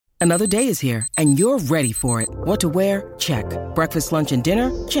Another day is here, and you're ready for it. What to wear? Check. Breakfast, lunch, and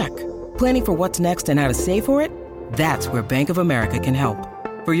dinner? Check. Planning for what's next and how to save for it? That's where Bank of America can help.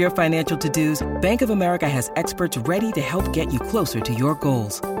 For your financial to-dos, Bank of America has experts ready to help get you closer to your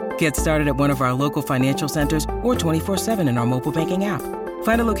goals. Get started at one of our local financial centers or 24/7 in our mobile banking app.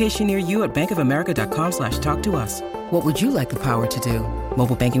 Find a location near you at bankofamerica.com/talktous. What would you like the power to do?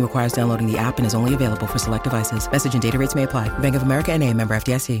 Mobile banking requires downloading the app and is only available for select devices. Message and data rates may apply. Bank of America N.A., member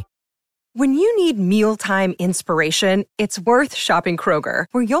FDIC. When you need mealtime inspiration, it's worth shopping Kroger,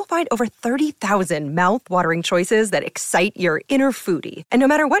 where you'll find over 30,000 mouth-watering choices that excite your inner foodie. And no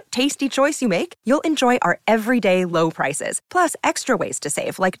matter what tasty choice you make, you'll enjoy our everyday low prices, plus extra ways to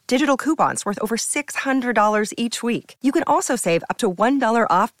save, like digital coupons worth over $600 each week. You can also save up to $1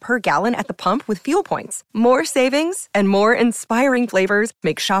 off per gallon at the pump with fuel points. More savings and more inspiring flavors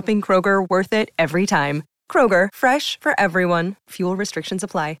make shopping Kroger worth it every time. Kroger, fresh for everyone. Fuel restrictions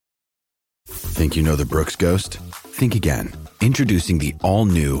apply. Think you know the Brooks Ghost? Think again. Introducing the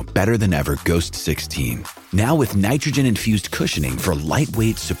all-new, better-than-ever Ghost 16. Now with nitrogen-infused cushioning for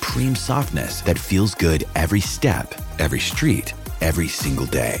lightweight, supreme softness that feels good every step, every street, every single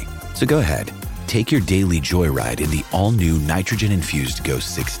day. So go ahead, take your daily joyride in the all-new nitrogen-infused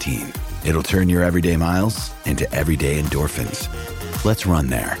Ghost 16. It'll turn your everyday miles into everyday endorphins. Let's run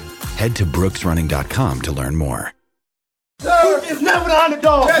there. Head to brooksrunning.com to learn more. Sir, it's never the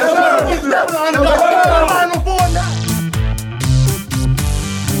underdog. Yes, sir. It's never the underdog. Final four now.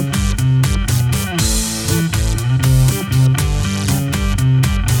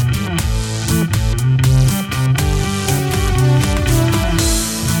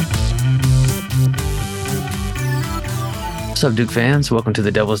 What's up, Duke fans? Welcome to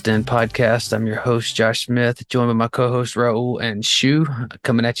the Devil's Den podcast. I'm your host, Josh Smith, joined by my co-host, Raul and Shu,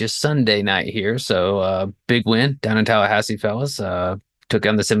 coming at you Sunday night here. So, big win down in Tallahassee, fellas. Took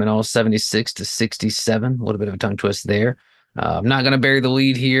down the Seminoles 76-67. A little bit of a tongue twist there. I'm not going to bury the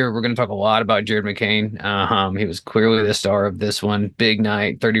lead here. We're going to talk a lot about Jared McCain. He was clearly the star of this one. Big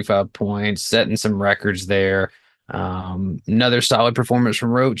night, 35 points, setting some records there. Another solid performance from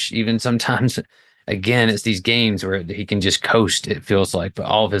Roach, even sometimes. Again, it's these games where he can just coast, it feels like, but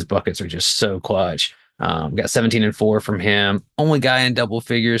all of his buckets are just so clutch. Got 17 and 4 from him. Only guy in double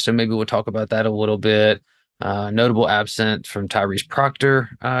figures, so maybe we'll talk about that a little bit. Notable absent from Tyrese Proctor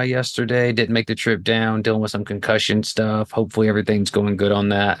yesterday. Didn't make the trip down, dealing with some concussion stuff. Hopefully everything's going good on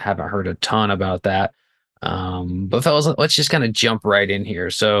that. Haven't heard a ton about that. But fellas, let's just kind of jump right in here.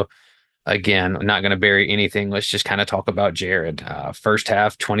 So again, I'm not going to bury anything. Let's just kind of talk about Jared. First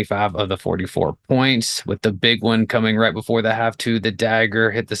half, 25 of the 44 points, with the big one coming right before the half two. The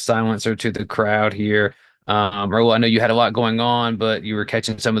dagger hit the silencer to the crowd here. Raul, I know you had a lot going on, but you were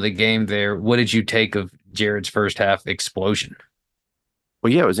catching some of the game there. What did you take of Jared's first half explosion?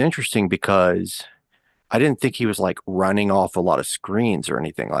 Well, yeah, it was interesting because I didn't think he was like running off a lot of screens or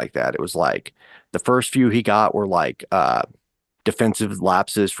anything like that. It was like the first few he got were like defensive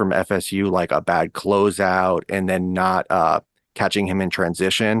lapses from FSU, like a bad closeout, and then not catching him in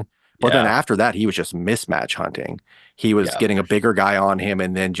transition. But then after that, he was just mismatch hunting. He was getting a bigger guy on him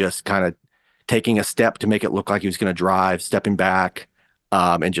and then just kind of taking a step to make it look like he was going to drive, stepping back,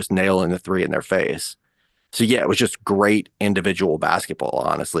 and just nailing the three in their face. So, yeah, it was just great individual basketball,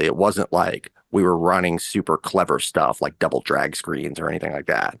 honestly. It wasn't like we were running super clever stuff like double drag screens or anything like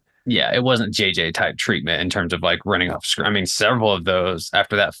that. Yeah, it wasn't JJ type treatment in terms of like running off screen. I mean, several of those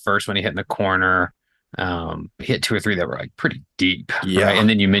after that first one he hit in the corner, he hit two or three that were like pretty deep. Yeah. Right? And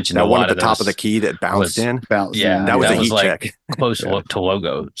then you mentioned that a one lot at the top of the key that bounced in. Yeah, that was a heat like check. Close to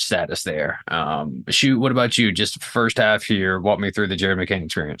logo status there. Shoot, what about you? Just first half here, walk me through the Jared McCain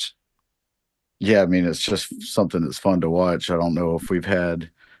experience. Yeah, I mean, it's just something that's fun to watch. I don't know if we've had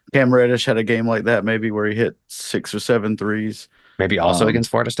Cam Reddish had a game like that, maybe where he hit 6 or 7 threes. Maybe also against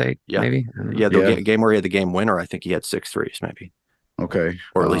Florida State, maybe? Yeah, the game where he had the game winner, I think he had 6 threes, maybe. Okay.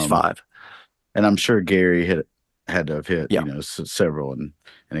 Or at least 5. And I'm sure Gary had to have hit, several in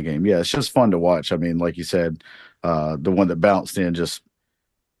a game. Yeah, it's just fun to watch. I mean, like you said, the one that bounced in just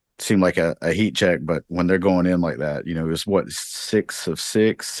seemed like a heat check, but when they're going in like that, it was 6 of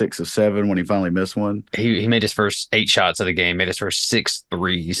 6, 6 of 7 when he finally missed one. He made his first 8 shots of the game, made his first 6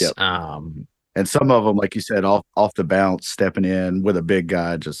 threes. Yep. And some of them, like you said, off the bounce, stepping in with a big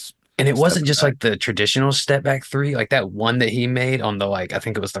guy, just. And it wasn't just like the traditional step back three, like that one that he made on the, like, I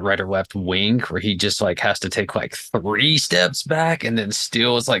think it was the right or left wing, where he just like has to take like 3 steps back and then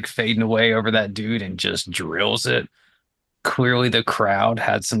still is like fading away over that dude and just drills it. Clearly the crowd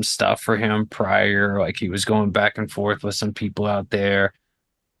had some stuff for him prior, like he was going back and forth with some people out there.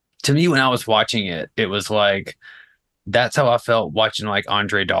 To me, when I was watching it, it was like that's how I felt watching like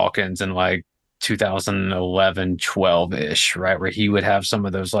Andre Dawkins and like 2011, 12-ish, right? Where he would have some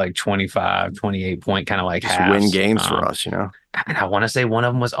of those like 25, 28 point kind of like just halves. win games for us, you know? And I want to say one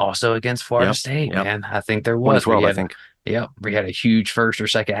of them was also against Florida State, man. I think there was. 2012, I think. Yep. We had a huge first or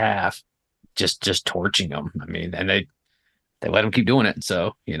second half, just torching them. I mean, and they let them keep doing it.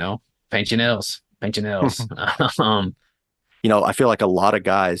 So, you know, paint your nails. You know, I feel like a lot of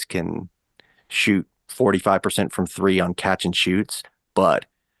guys can shoot 45% from three on catch and shoots, but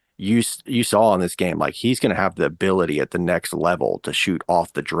you saw in this game, like he's going to have the ability at the next level to shoot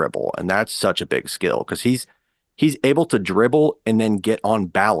off the dribble. And that's such a big skill because he's able to dribble and then get on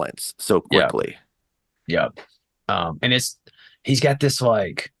balance so quickly. Yep. And he's got this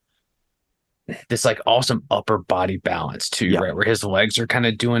like awesome upper body balance too, right? Where his legs are kind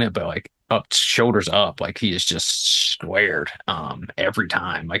of doing it, but like up, shoulders up, like he is just squared every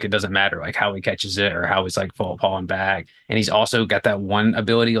time. Like it doesn't matter like how he catches it or how he's like falling back. And he's also got that one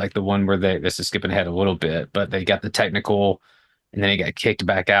ability, like the one where this is skipping ahead a little bit, but they got the technical and then he got kicked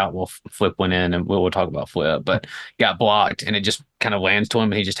back out. Well, Flip went in and we'll talk about Flip, but got blocked and it just kind of lands to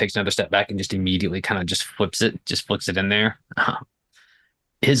him and he just takes another step back and just immediately kind of just flicks it in there.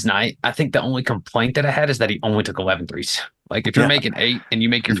 His night, I think the only complaint that I had is that he only took 11 threes. Like if you're making 8 and you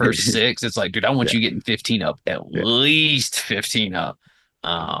make your first 6, it's like, dude, I want you getting 15 up, at least 15 up.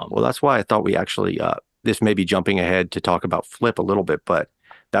 Well, that's why I thought we actually, this may be jumping ahead to talk about Flip a little bit, but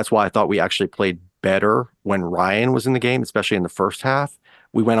that's why I thought we actually played better when Ryan was in the game, especially in the first half.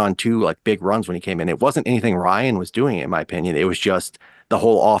 We went on 2 like big runs when he came in. It wasn't anything Ryan was doing, in my opinion. It was just the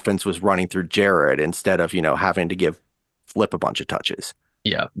whole offense was running through Jared instead of, you know, having to give Flip a bunch of touches.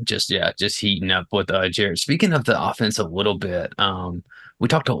 Yeah, just heating up with Jared. Speaking of the offense a little bit, we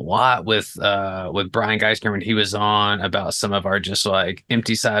talked a lot with Brian Geisner when he was on about some of our just like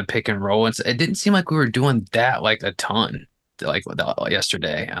empty side pick and roll. And it didn't seem like we were doing that like a ton like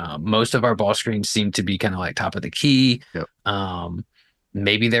yesterday. Most of our ball screens seemed to be kind of like top of the key. Yep.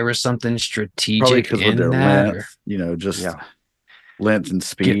 Maybe there was something strategic in that, length, you know, just length and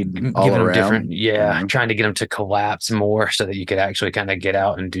speed all around. Different, trying to get them to collapse more so that you could actually kind of get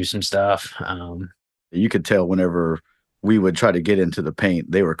out and do some stuff. You could tell whenever we would try to get into the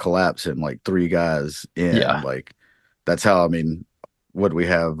paint, they were collapsing like 3 guys in. Like that's how, I mean, what we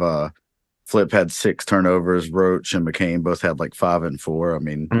have, Flip had 6 turnovers, Roach and McCain both had like 5 and 4. I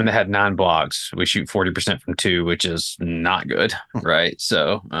mean they had 9 blocks. We shoot 40% from 2, which is not good, right?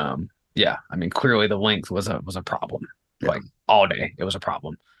 So I mean clearly the length was a problem. Like all day, it was a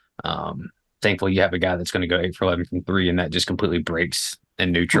problem. Thankfully, you have a guy that's going to go 8 for 11 from 3, and that just completely breaks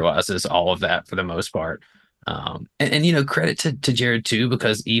and neutralizes all of that for the most part. And you know, credit to Jared too,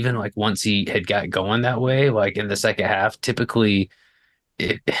 because even like once he had got going that way, like in the second half, typically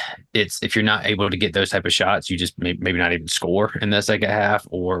it's if you're not able to get those type of shots, you just maybe not even score in the second half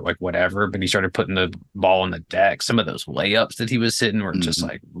or like whatever. But he started putting the ball on the deck. Some of those layups that he was hitting were just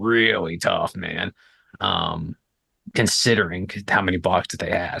like really tough, man. Considering how many blocks that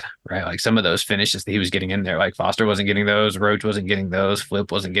they had, right? Like some of those finishes that he was getting in there, like Foster wasn't getting those, Roach wasn't getting those,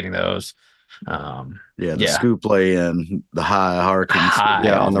 Flip wasn't getting those. The scoop play and the high Harkins,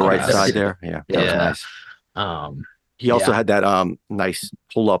 on the right side there. That was nice. He also had that nice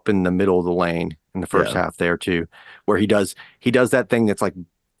pull up in the middle of the lane in the first half there too, where he does that thing that's like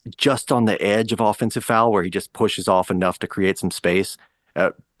just on the edge of offensive foul, where he just pushes off enough to create some space.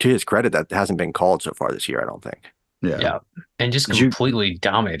 To his credit, that hasn't been called so far this year, I don't think. Yeah. And just completely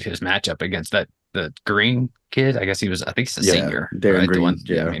dominated his matchup against the Green kid. I think he's a senior. Darren Green.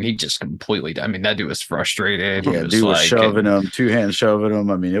 I mean, he just completely, that dude was frustrated. Yeah, dude was shoving him, 2-hand shoving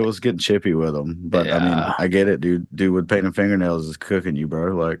him. I mean, it was getting chippy with him. But I mean, I get it, dude. Dude with painting fingernails is cooking you,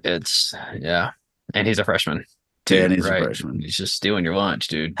 bro. Like it's and he's a freshman too. Yeah, and he's a freshman. He's just stealing your lunch,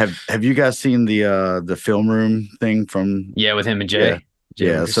 dude. Have you guys seen the film room thing from with him and Jay?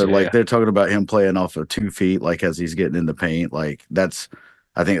 Yeah, so like they're talking about him playing off of 2 feet, like as he's getting in the paint. Like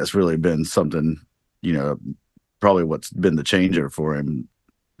I think that's really been something, you know, probably what's been the changer for him.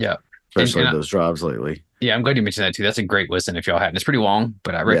 Yeah, especially those drives lately. Yeah, I'm glad you mentioned that too. That's a great listen if y'all hadn't. It's pretty long,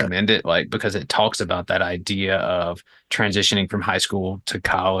 but I recommend it, like because it talks about that idea of transitioning from high school to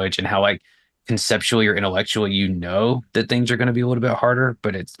college and how like conceptually or intellectually, you know that things are going to be a little bit harder,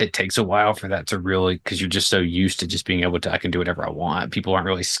 but it takes a while for that to really, because you're just so used to just being able to, I can do whatever I want. People aren't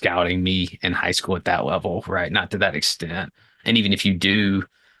really scouting me in high school at that level, right? Not to that extent. And even if you do,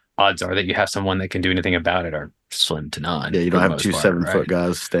 odds are that you have someone that can do anything about it are slim to none. Yeah, you don't have 2 7-foot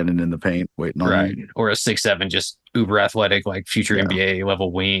guys standing in the paint waiting on you. Or a 6'7", just uber athletic, like future NBA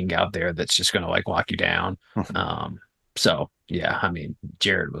level wing out there that's just going to like lock you down. So yeah, I mean,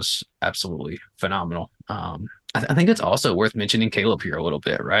 Jared was absolutely phenomenal. I think it's also worth mentioning Caleb here a little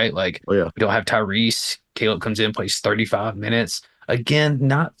bit, right? Like, Oh yeah, we don't have Tyrese. Caleb comes in, plays 35 minutes. Again,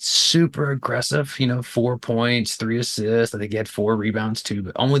 not super aggressive, 4 points, 3 assists. I think he had 4 rebounds too,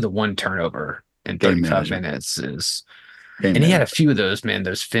 but only the one turnover in game 35 management. minutes is. Game And he had a management. few of those, man,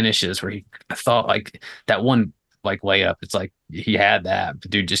 those finishes where I thought like that one like layup, it's like he had that, but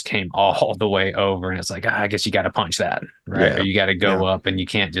dude just came all the way over. And it's like, I guess you got to punch that, right? Or Yeah, you got to Yeah. go up and you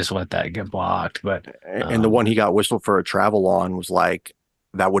can't just let that get blocked. But And the one he got whistled for a travel on was like,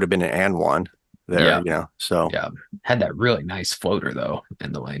 that would have been an and one there, Yeah. you know? So yeah, had that really nice floater though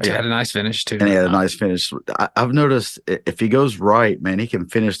in the lane. So Yeah. had a nice finish too. and he had a nice finish. I've noticed if he goes right, man, he can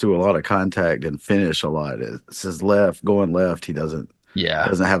finish through a lot of contact and finish a lot. It's his left going left. He doesn't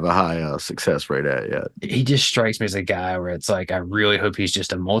Yeah. have a high success rate at yet. He just strikes me as a guy where it's like, I really hope he's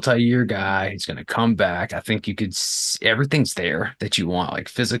just a multi-year guy. He's going to come back. I think you could everything's there that you want. Like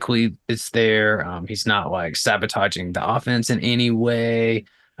physically, it's there. He's not like sabotaging the offense in any way.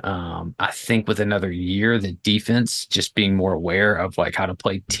 I think with another year, the defense just being more aware of like how to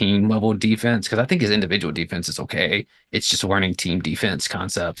play team level defense, because I think his individual defense is okay. It's just learning team defense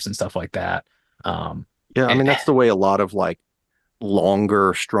concepts and stuff like that. yeah, I mean, that's the way a lot of like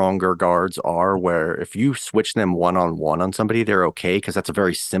longer, stronger guards are, where if you switch them one-on-one on somebody, they're okay because that's a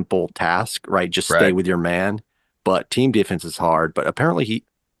very simple task, right? Just stay Right. with your man. But team defense is hard. But apparently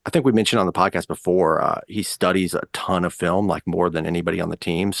I think we mentioned on the podcast before, he studies a ton of film, like more than anybody on the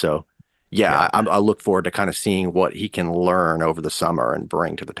team. So yeah, I look forward to kind of seeing what he can learn over the summer and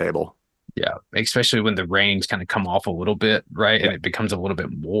bring to the table. Yeah, especially when the reins kind of come off a little bit, right? And it becomes a little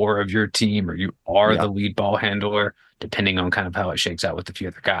bit more of your team, or you are the lead ball handler, depending on kind of how it shakes out with a few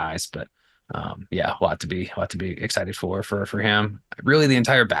other guys. But yeah, a lot to be excited for him. Really, the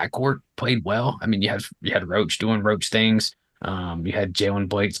entire backcourt played well. I mean, you had Roach doing Roach things. You had Jalen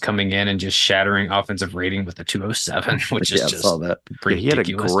Blakes coming in and just shattering offensive rating with a 207, which is I just saw that. Yeah, he had a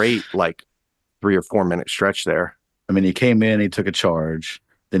ridiculous. great like 3 or 4 minute stretch there. I mean, he came in, he took a charge,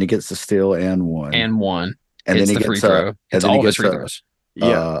 then he gets the steal and one, And one. and It's then he the gets free throw. and It's then all he his gets free throws.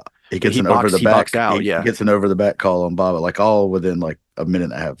 Yeah. he gets He an over boxed- the he back boxed out, he yeah. gets an over the back call on Bob, like all within like a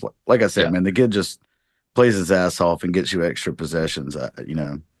minute and a half. Like I said, Yeah. man, the kid just plays his ass off and gets you extra possessions.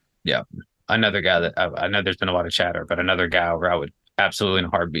 Another guy that I know there's been a lot of chatter, but another guy where I would absolutely in a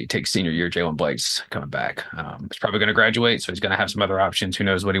heartbeat take senior year, Jalen Blakes coming back. He's probably going to graduate, so he's going to have some other options. Who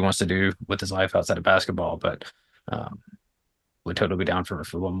knows what he wants to do with his life outside of basketball, but would totally be down for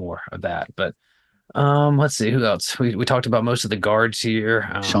one more of that. But let's see who else. We talked about most of the guards here.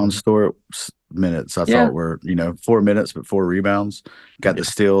 Sean Stewart's minutes, I Yeah. thought were 4 minutes, but 4 rebounds. Got the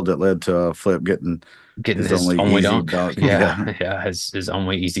steal that led to Flip getting getting his his only only easy dunk. dunk. Yeah, his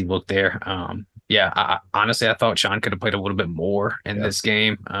only easy look there. I honestly I thought Sean could have played a little bit more in Yeah. this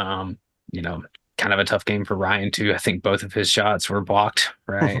game. Kind of a tough game for Ryan too. I think both of his shots were blocked.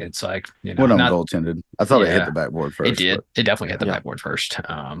 Right, it's like One of them not- goaltended. I thought it hit Yeah. the backboard first. it did. but- It definitely hit the Yeah. backboard first.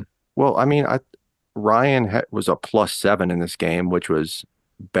 Well, I mean, Ryan was a +7 in this game, which was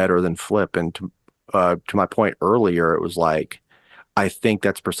better than Flip. And to my point earlier, it was like, I think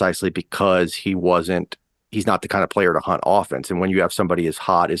that's precisely because he's not the kind of player to hunt offense. And when you have somebody as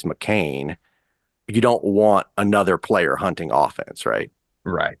hot as McCain, you don't want another player hunting offense, right?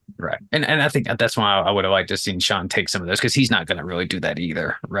 Right. And I think that's why I would have liked to seen Sean take some of those, because he's not going to really do that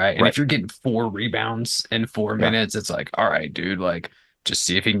either. Right. And Right. if you're getting 4 rebounds in 4 Yeah. minutes, it's like, all right, dude, like just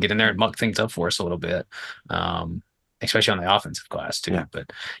see if he can get in there and muck things up for us a little bit. Especially on the offensive glass too. Yeah.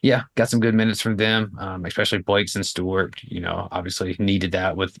 But yeah, got some good minutes from them, especially Blakes and Stewart. Obviously needed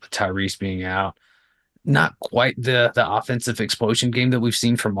that with Tyrese being out. Not quite the offensive explosion game that we've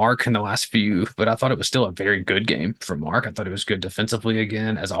seen from Mark in the last few, but I thought it was still a very good game from Mark. I thought it was good defensively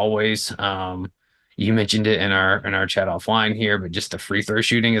again, as always. You mentioned it in our chat offline here, but just the free throw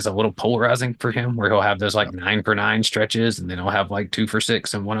shooting is a little polarizing for him, where he'll have those like 9 for 9 stretches, and then he'll have like 2 for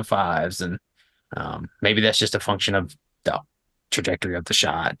 6 and 1 of 5s, and maybe that's just a function of the trajectory of the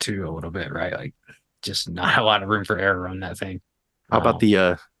shot too, a little bit, right? Like just not a lot of room for error on that thing. How about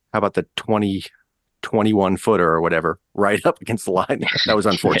the 21 footer or whatever right up against the line? That was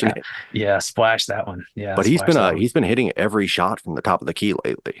unfortunate. Yeah, splash that one. Yeah, But he's splash that one. been hitting every shot from the top of the key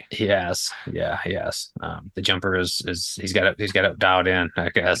lately. Yes. Yeah. Yes. The jumper is he's got it dialed in. I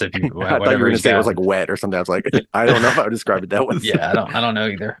guess if you I thought you were whatever going to he's say it was got. like wet or something. I was like, I don't know if I would describe it that way. Yeah, I don't know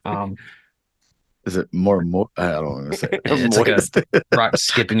either. Is it more? I don't want to say it. It's like Moist. a rock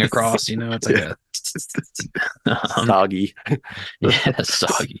skipping across. It's like a Soggy. yeah,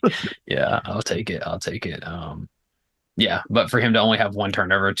 soggy. Yeah, I'll take it. Yeah, but for him to only have 1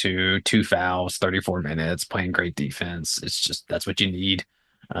 turnover to 2 fouls, 34 minutes, playing great defense, it's just that's what you need.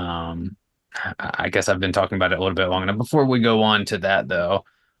 I guess I've been talking about it a little bit long enough. Before we go on to that, though,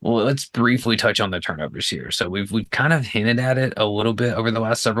 well, let's briefly touch on the turnovers here. So we've kind of hinted at it a little bit over the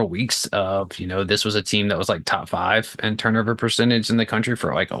last several weeks. Of this was a team that was like top 5 in turnover percentage in the country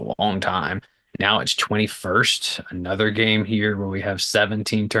for like a long time. Now it's 21st. Another game here where we have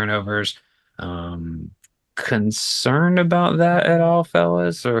 17 turnovers. Concerned about that at all,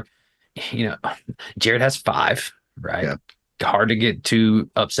 fellas? Or Jared has 5, right? Yeah. Hard to get too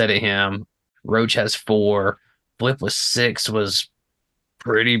upset at him. Roach has 4. Flip with 6 was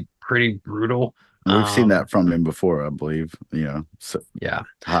pretty brutal. We've seen that from him before, I believe. So Yeah.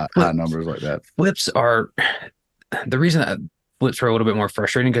 high numbers like that. Flips are the reason that flips were a little bit more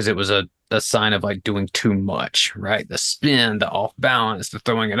frustrating because it was a sign of like doing too much, right? The spin, the off balance, the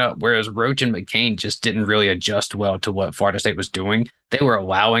throwing it up. Whereas Roach and McCain just didn't really adjust well to what Florida State was doing. They were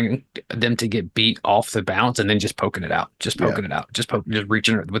allowing them to get beat off the bounce and then just poking it out, just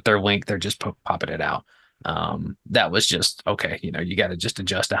reaching with their length. They're just popping it out. That was just okay. You got to just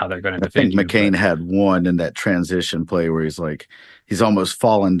adjust to how they're going to defend. I think McCain had one in that transition play where he's almost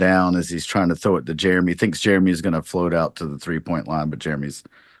falling down as he's trying to throw it to Jeremy. He thinks Jeremy is going to float out to the 3-point line, but Jeremy's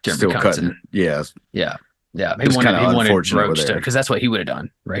still cutting. Yeah. He wanted Roach to, because that's what he would have done,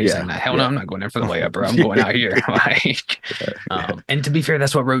 right? He's saying, hell no, I'm not going in for the layup, bro. I'm going out here. And to be fair,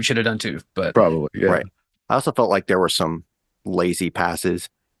 that's what Roach should have done too. But probably, right. I also felt like there were some lazy passes.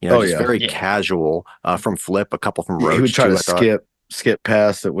 Very casual from Flip, a couple from Roach. He would try to skip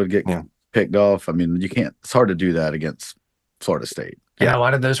pass that would get picked off. I mean, you can't. It's hard to do that against Florida State. Yeah, a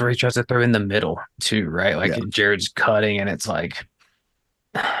lot of those where he tries to throw in the middle too, right? Like Jared's cutting, and it's like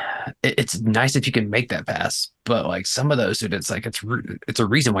it's nice if you can make that pass, but like some of those, dude, it's like it's a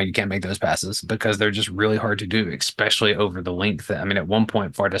reason why you can't make those passes because they're just really hard to do, especially over the length. I mean, at one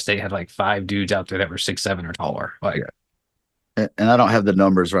point, Florida State had like 5 dudes out there that were 6'7" or taller, like. And I don't have the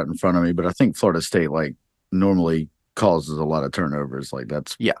numbers right in front of me, but I think Florida State like normally causes a lot of turnovers. Like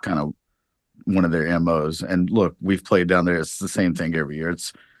that's kind of one of their MOs. And look, we've played down there. It's the same thing every year.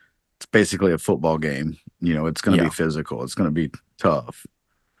 It's basically a football game. It's going to be physical. It's going to be tough.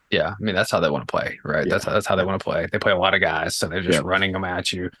 Yeah, I mean that's how they want to play, right? Yeah. That's how they want to play. They play a lot of guys, so they're just running them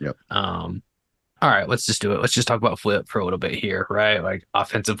at you. Yep. All right, let's just do it. Let's just talk about Flip for a little bit here, right? Like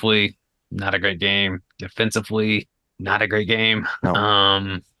offensively, not a great game. Defensively, not a great game. No.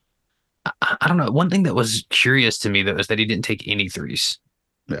 I don't know. One thing that was curious to me though is that he didn't take any threes.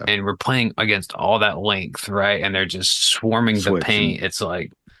 Yeah. And we're playing against all that length, right? And they're just swarming the paint. It's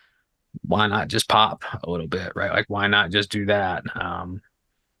like, why not just pop a little bit, right? Like, why not just do that?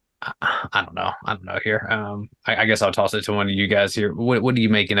 I don't know. I don't know here. I guess I'll toss it to one of you guys here. What are you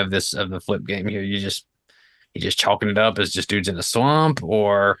making of the Flip game here? You just chalking it up as just dudes in a slump,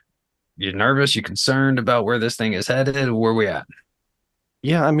 or you're nervous, you're concerned about where this thing is headed? Where are we at?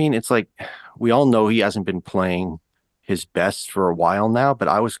 Yeah, I mean, it's like we all know he hasn't been playing his best for a while now, but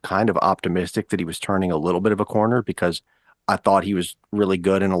I was kind of optimistic that he was turning a little bit of a corner because I thought he was really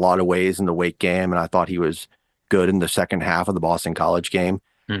good in a lot of ways in the Wake game, and I thought he was good in the second half of the Boston College game.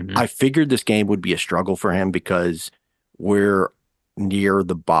 Mm-hmm. I figured this game would be a struggle for him because we're near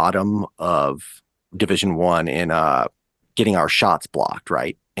the bottom of Division I in getting our shots blocked,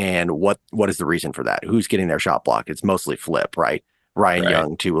 right? And what is the reason for that? Who's getting their shot blocked? It's mostly Flip, right? Ryan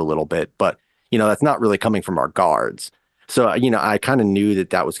Young too a little bit, but that's not really coming from our guards. So I kind of knew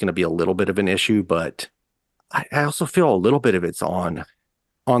that was going to be a little bit of an issue, but I also feel a little bit of it's on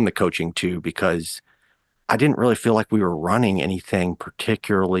the coaching too, because I didn't really feel like we were running anything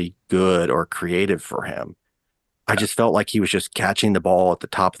particularly good or creative for him. I just felt like he was just catching the ball at the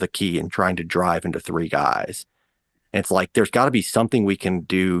top of the key and trying to drive into 3 guys. And it's like, there's got to be something we can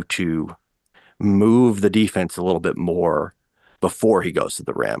do to move the defense a little bit more before he goes to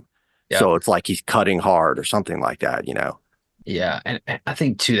the rim. Yep. So it's like he's cutting hard or something like that, Yeah. And I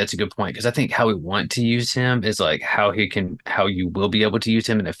think too, that's a good point. Cause I think how we want to use him is like how you will be able to use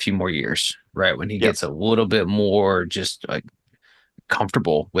him in a few more years, right? When he gets a little bit more just like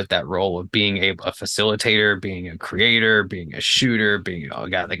comfortable with that role of being a facilitator, being a creator, being a shooter, being a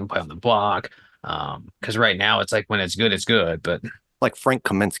guy that can play on the block. Because right now it's like when it's good, but like Frank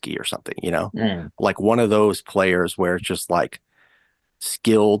Kaminsky or something, like one of those players where it's just like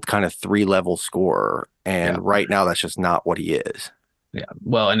skilled kind of 3-level scorer. And right now that's just not what he is. Yeah.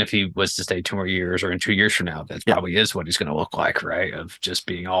 Well, and if he was to stay 2 more years or in 2 years from now, that's probably is what he's going to look like, right? Of just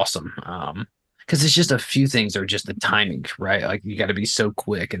being awesome. Because it's just a few things are just the timing, right? Like you got to be so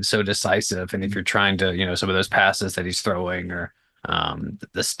quick and so decisive. And if you're trying to, some of those passes that he's throwing or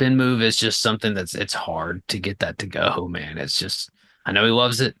the spin move is just something it's hard to get that to go, man. It's just, I know he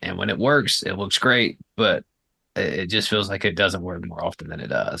loves it. And when it works, it looks great. But it just feels like it doesn't work more often than it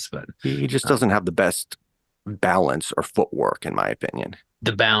does. But he just doesn't have the best balance or footwork, in my opinion.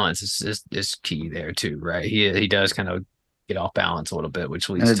 The balance is key there too, right? He does kind of get off balance a little bit, which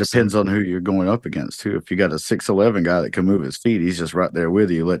leads. And it depends on who you're going up against too. If you got a 6'11" guy that can move his feet, he's just right there with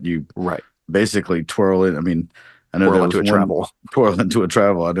you, letting you basically twirl it. I mean, I know twirl into a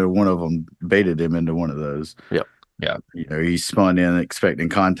travel. I know one of them baited him into one of those. Yep. Yeah. You know, he spun in expecting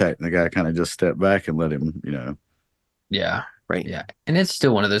contact, and the guy kind of just stepped back and let him, you know. Yeah. Right. Yeah. And it's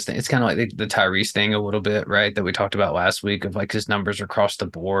still one of those things. It's kind of like the Tyrese thing a little bit, right? That we talked about last week of like his numbers across the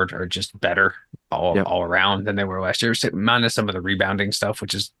board are just better all around than they were last year, minus some of the rebounding stuff,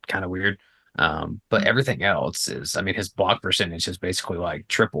 which is kind of weird. But everything else is, I mean, his block percentage has basically like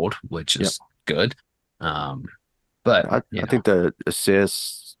tripled, which is good. But I think the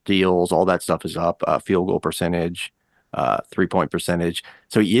assists, steals, all that stuff is up. Field goal percentage, 3-point percentage.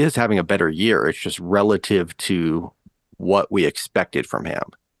 So he is having a better year. It's just relative to what we expected from him.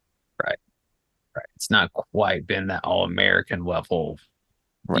 Right. It's not quite been that All-American level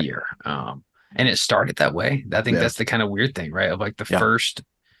year. And it started that way. I think that's the kind of weird thing, right? Of like the first,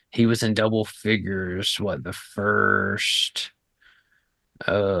 he was in double figures. What, the first?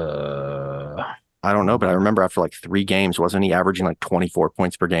 I don't know, but I remember after like 3 games, wasn't he averaging like 24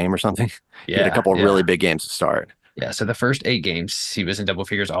 points per game or something? Yeah, he had a couple of really big games to start. Yeah, so the first 8 games, he was in double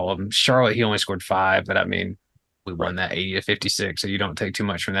figures, all of them. Charlotte, he only scored 5, but I mean, we won that 80-56, so you don't take too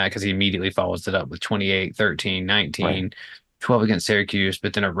much from that because he immediately follows it up with 28, 13, 19, 12 against Syracuse.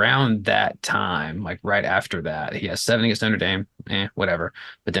 But then around that time, like right after that, he has 7 against Notre Dame, whatever.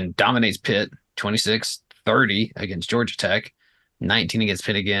 But then dominates Pitt, 26-30 against Georgia Tech. 19 against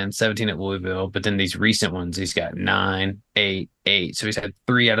Pitt again, 17 at Louisville. But then these recent ones, he's got 9, 8, 8. So he's had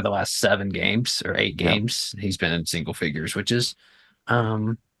 3 out of the last 7 games or 8 games. He's been in single figures, which is,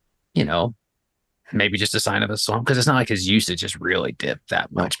 you know, maybe just a sign of a slump because it's not like his usage has really dipped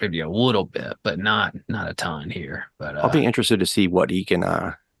that much. Maybe a little bit, but not a ton here. But I'll be interested to see what he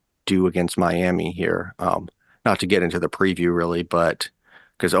can do against Miami here. Not to get into the preview really, but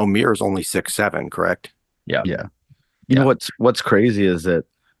because Omier is only 6'7", correct? Yeah. You know what's crazy is that,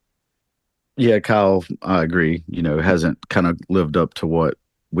 Kyle, I agree, you know, hasn't kind of lived up to what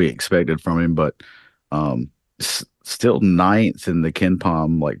we expected from him, but still 9th in the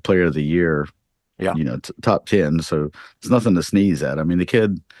KenPom like player of the year, you know, top 10. So it's nothing to sneeze at. I mean, the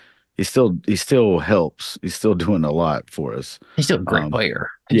kid, he still helps. He's still doing a lot for us. He's still a great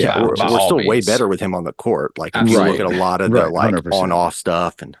player. We're still way better with him on the court. Like if you look at a lot of the like 100%. On-off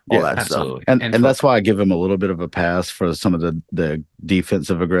stuff and all that stuff. And that's why I give him a little bit of a pass for some of the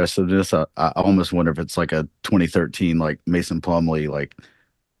defensive aggressiveness. I almost wonder if it's like a 2013 like Mason Plumlee, like,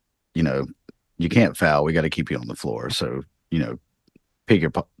 you know, you can't foul. We got to keep you on the floor. So, you know, pick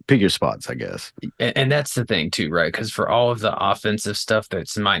your spots, I guess. And that's the thing too, right? Because for all of the offensive stuff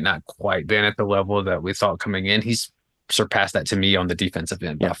that's might not quite been at the level that we thought coming in, he's surpassed that to me on the defensive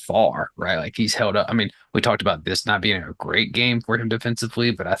end by far, right? Like he's held up. I mean, we talked about this not being a great game for him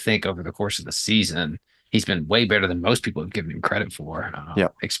defensively, but I think over the course of the season, he's been way better than most people have given him credit for.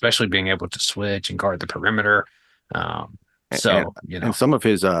 Especially being able to switch and guard the perimeter. You know, and some of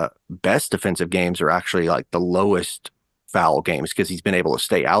his best defensive games are actually like the lowest foul games because he's been able to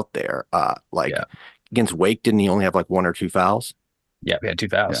stay out there. Against Wake, didn't he only have like 1 or 2 fouls? Yeah, he had 2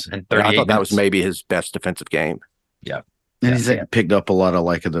 fouls and 38 I thought that minutes. was maybe his best defensive game. Yeah. And he's picked up a lot of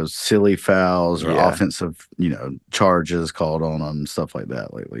like those silly fouls or offensive, you know, charges called on him, stuff like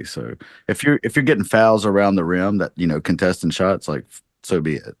that lately. So if you're getting fouls around the rim that, you know, contesting shots, like so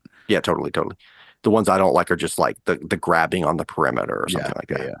be it. Yeah, totally. The ones I don't like are just like the grabbing on the perimeter or something like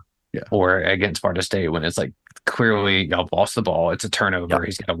that. Yeah. Or against Sparta State when it's like clearly y'all lost the ball, it's a turnover.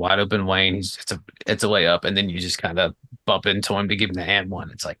 He's got a wide open lane. It's a layup, and then you just kind of bump into him to give him the and one.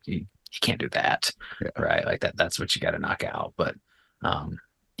 It's like you can't do that, right? Like that's what you got to knock out. But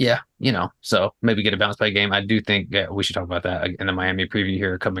you know, so maybe get a bounce play game. I do think we should talk about that in the Miami preview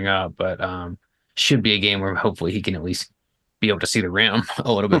here coming up. But should be a game where hopefully he can at least be able to see the rim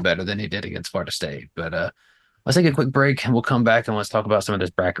a little bit better than he did against Sparta State. But let's take a quick break and we'll come back and let's talk about some of this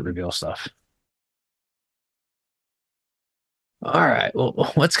bracket reveal stuff. All right.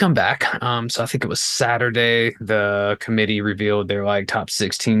 Well, let's come back. So I think it was Saturday, the committee revealed their like top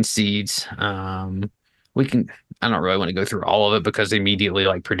 16 seeds. I don't really want to go through all of it because immediately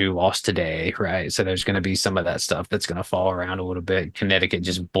like Purdue lost today, right? So there's going to be some of that stuff that's going to fall around a little bit. Connecticut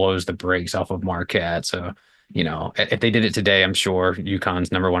just blows the brakes off of Marquette. So, you know, if they did it today, I'm sure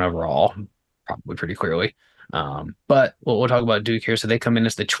UConn's number 1 overall, probably pretty clearly. But we'll talk about Duke here. So they come in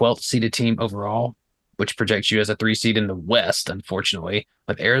as the 12th seeded team overall, which projects you as a 3 seed in the West, unfortunately,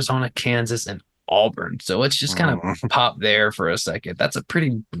 with Arizona, Kansas, and Auburn. So let's just kind of pop there for a second. That's a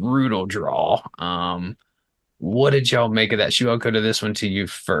pretty brutal draw. What did y'all make of that? Shu, I'll go to this one to you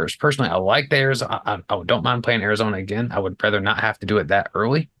first. Personally, I like the Arizona. I don't mind playing Arizona again. I would rather not have to do it that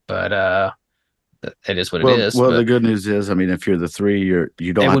early, but it is what it is. Well, the good news is, I mean, if you're the 3,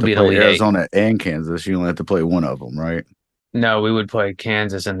 you don't have to play Arizona and Kansas. You only have to play one of them, right? No, we would play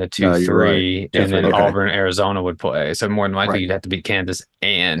Kansas in the 2-3, and then Auburn, Arizona would play. So more than likely, you'd have to beat Kansas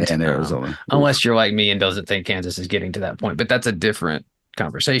and Arizona, unless you're like me and doesn't think Kansas is getting to that point. But that's a different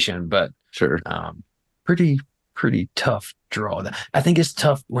conversation. But sure, pretty tough draw. I think it's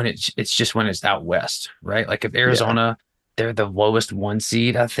tough when it's just when it's out west, right? Like if Arizona, they're the lowest 1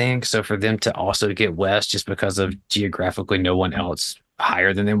 seed, I think. So for them to also get west just because of geographically no one else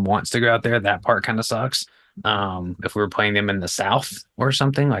higher than them wants to go out there, that part kind of sucks. If we were playing them in the South or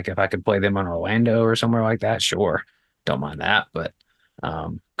something, like if I could play them in Orlando or somewhere like that, sure, don't mind that. But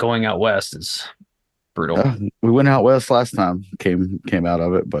going out west is brutal. We went out west last time, came out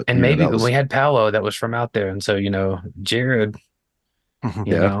of it, but maybe we had Paolo that was from out there, and so Jared,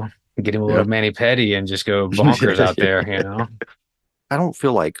 you know, get him a little Manny Petty and just go bonkers out there. I don't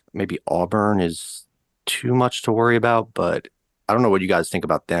feel like maybe Auburn is too much to worry about, but I don't know what you guys think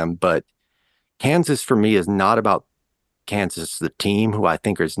about them, but Kansas for me is not about Kansas, the team, who I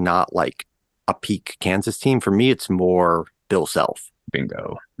think is not like a peak Kansas team. For me, it's more Bill Self.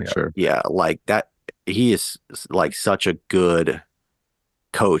 Bingo. Sure. Yeah, like that. He is like such a good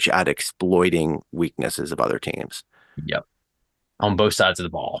coach at exploiting weaknesses of other teams. Yep. On both sides of the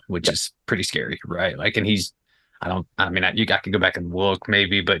ball, which is pretty scary, right? Like, and I could go back and look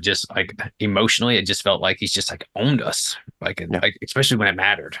maybe, but just like emotionally, it just felt like he's just like owned us, like especially when it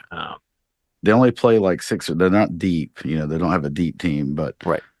mattered. They only play like 6. They're not deep, they don't have a deep team, but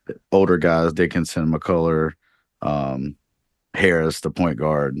older guys, Dickinson, McCullough, Harris, the point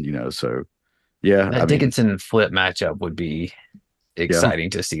guard, so yeah. That Dickinson flip matchup would be exciting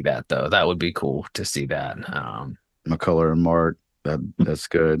to see that, though. That would be cool to see that. McCullough and Mark, that's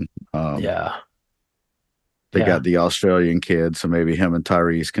good. They got the Australian kid, so maybe him and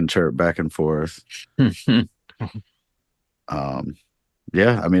Tyrese can chirp back and forth.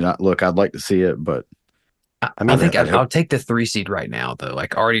 Yeah, I mean, I'd like to see it, but I think I'll take the 3 seed right now, though.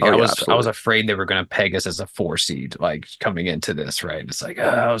 Like already, I was afraid they were going to peg us as a 4 seed, like coming into this, right? It's like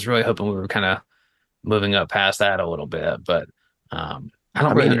I was really hoping we were kind of moving up past that a little bit, but I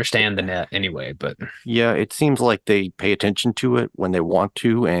don't really understand the net anyway. But yeah, it seems like they pay attention to it when they want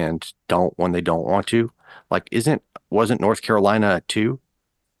to and don't when they don't want to. Like, wasn't North Carolina 2?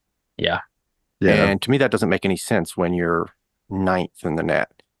 Yeah. And to me, that doesn't make any sense when you're 9th in the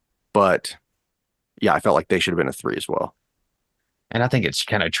net, but yeah, I felt like they should have been a 3 as well. And I think it's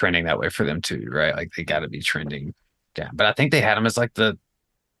kind of trending that way for them too, right? Like they got to be trending down. But I think they had them as like did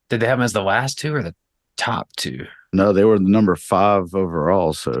they have them as the last 2 or the top 2? No, they were the number 5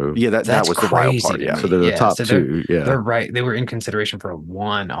 overall. So yeah, that was the wild part. Yeah, so they're the top 2. They're right. They were in consideration for a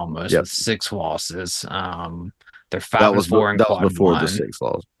 1 almost with 6 losses. They're 5 and 4 in quad 1. That was before the 6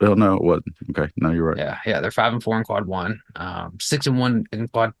 losses. Oh no, it wasn't. Okay, no, you're right. Yeah. They're 5 and 4 in quad 1. 6 and 1 in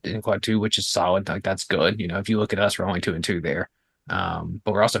quad 2, which is solid. Like that's good. If you look at us, we're only 2 and 2 there. But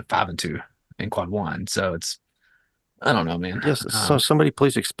we're also 5 and 2 in quad 1. So it's, I don't know, man. Yes. So somebody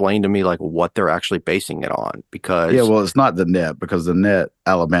please explain to me like what they're actually basing it on, because it's not the net, because the net,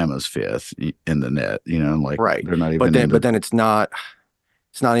 Alabama's 5th in the net. Like they're not even. But then it's not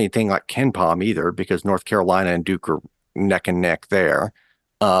anything like KenPom either, because North Carolina and Duke are neck and neck there.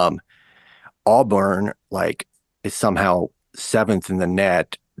 Auburn is somehow 7th in the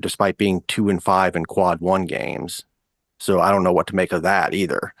net despite being 2 and 5 in quad 1 games. So I don't know what to make of that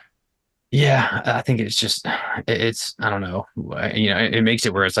either. Yeah, I think it's I don't know. It makes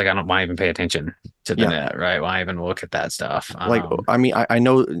it where it's like I don't want to even pay attention to the net, right? Why even look at that stuff? I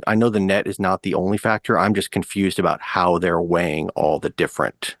know the net is not the only factor. I'm just confused about how they're weighing all the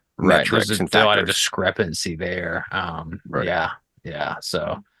different metrics and factors. There's a lot of discrepancy there. Yeah.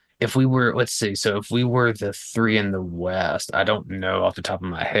 So if we were, if we were the 3 in the West, I don't know off the top of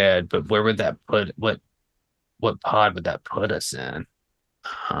my head, but where would that put what pod would that put us in?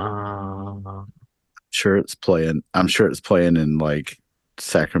 I'm sure it's playing in like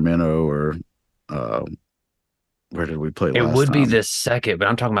Sacramento or where did we play last time? It would be the second, but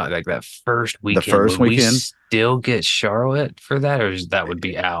I'm talking about like that first weekend. The first weekend? We still get Charlotte for that, or that would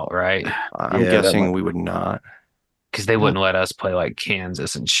be out, right? I'm guessing we would not. Because they wouldn't let us play like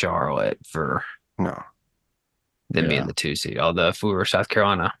Kansas and Charlotte for them being the 2 seed. Although if we were South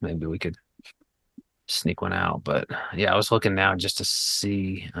Carolina, maybe we could sneak one out. But yeah, I was looking now just to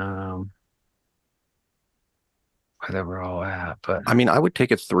see where they were all at. But I mean, I would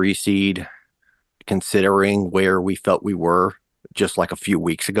take a 3 seed considering where we felt we were just like a few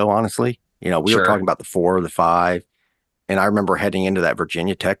weeks ago, honestly. We were talking about the 4 or the 5. And I remember heading into that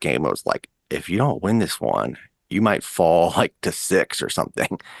Virginia Tech game, I was like, if you don't win this one, you might fall like to 6 or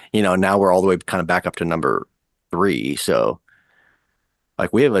something. Now we're all the way kind of back up to number 3. So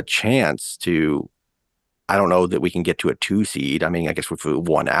like we have a chance to, I don't know that we can get to a 2 seed. I mean, I guess if we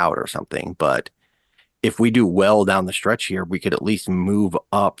 1 out or something, but if we do well down the stretch here, we could at least move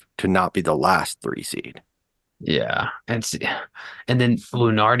up to not be the last 3 seed. Yeah. And then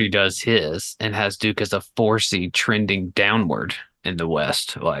Lunardi does his and has Duke as a 4 seed trending downward in the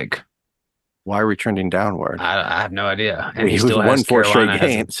West. Like, why are we trending downward? I have no idea. And he still won 4 straight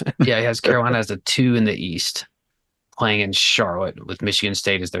games. He has Carolina as a 2 in the East, playing in Charlotte with Michigan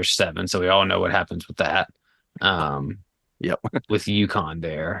State as their 7. So we all know what happens with that. Yep. With UConn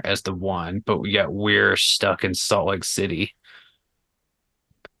there as the 1, but we're stuck in Salt Lake City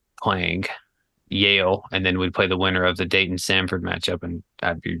playing Yale, and then we'd play the winner of the Dayton Samford matchup, and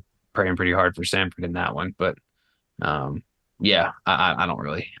I'd be praying pretty hard for Samford in that one. But I don't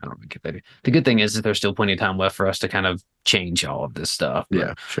really get that. The good thing is that there's still plenty of time left for us to kind of change all of this stuff. But,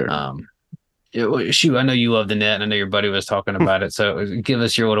 yeah, sure. Shoot, I know you love the net, and I know your buddy was talking about it. So give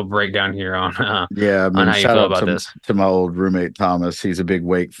us your little breakdown here on on how you feel about this. To my old roommate Thomas, he's a big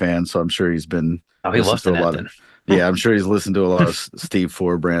Wake fan, so I'm sure he's been. Oh, he loves the net. Yeah, I'm sure he's listened to a lot of Steve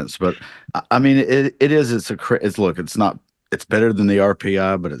Forbrands, but I mean, it's not, it's better than the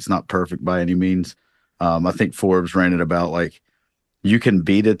RPI, but it's not perfect by any means. I think Forbes ran it about like you can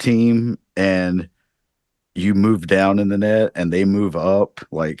beat a team and you move down in the net and they move up.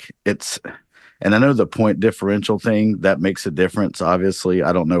 Like and I know the point differential thing that makes a difference. Obviously,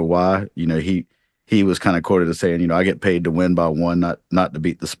 I don't know why. He was kind of quoted as saying, I get paid to win by 1, not to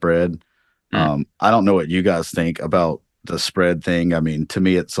beat the spread. I don't know what you guys think about the spread thing. I mean, to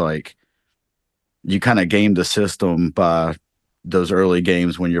me, it's like you kind of game the system by those early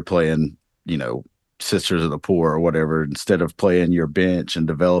games when you're playing, Sisters of the Poor or whatever. Instead of playing your bench and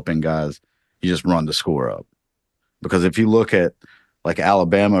developing guys, you just run the score up. Because if you look at like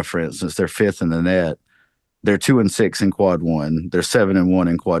Alabama, for instance, they're 5th in the net. They're 2-6 in quad 1. They're 7-1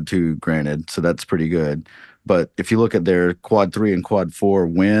 in quad 2, granted. So that's pretty good. But if you look at their quad 3 and quad 4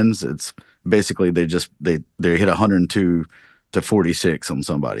 wins, it's basically they hit 102 to 46 on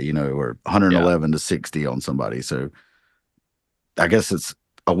somebody, or 111 to 60 on somebody. So I guess it's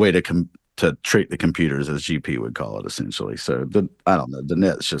a way to treat the computers, as GP would call it, essentially. So I don't know. The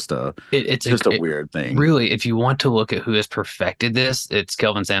net's just it's a weird thing. Really, if you want to look at who has perfected this, it's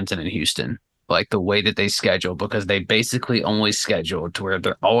Kelvin Sampson in Houston. Like the way that they schedule, because they basically only scheduled to where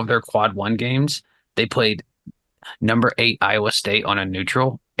all of their quad 1 games, they played number 8 Iowa State on a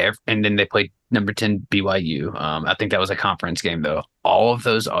neutral, and then they played number 10 BYU. I think that was a conference game, though. All of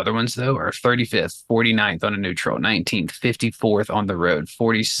those other ones, though, are 35th, 49th on a neutral, 19th, 54th on the road,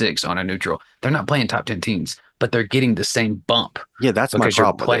 46th on a neutral. They're not playing top 10 teams, but they're getting the same bump. Yeah, that's my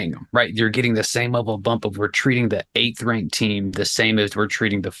problem. You're playing them, right? You're getting the same level of bump of we're treating the 8th ranked team the same as we're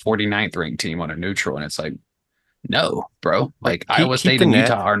treating the 49th ranked team on a neutral. And it's like, no, bro. Like Iowa State and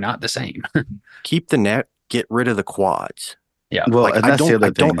Utah are not the same. Keep the net. Get rid of the quads. Yeah. Well, like, and I that's the other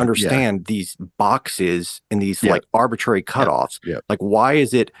thing. don't understand these boxes and these like arbitrary cutoffs. Yeah. Like, why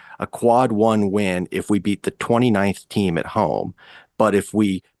is it a quad 1 win if we beat the 29th team at home, but if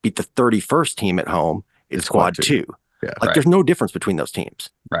we beat the 31st team at home, it's quad 2. Yeah. Like, there's no difference between those teams.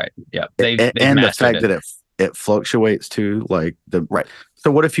 Right. Yeah. And the fact that it fluctuates too. Like right. So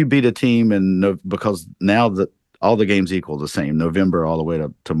what if you beat a team because now that all the games equal the same, November all the way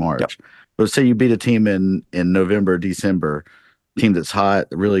to March. Yep. But say you beat a team in November, December, team that's hot,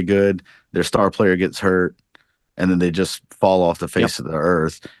 really good, their star player gets hurt, and then they just fall off the face of the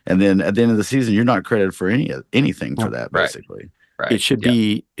earth. And then at the end of the season, you're not credited for anything for that, basically. Right. It should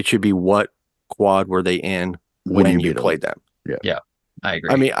be what quad were they in when you played them. Yeah. I agree.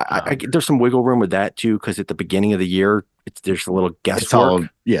 I mean, I there's some wiggle room with that too, because at the beginning of the year, there's a little guesswork.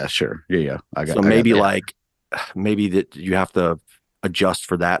 Yeah, sure. Yeah. Maybe that you have to adjust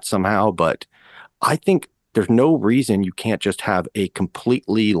for that somehow, but I think there's no reason you can't just have a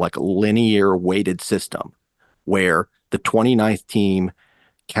completely like linear weighted system where the 29th team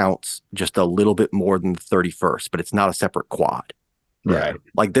counts just a little bit more than the 31st, but it's not a separate quad. Right.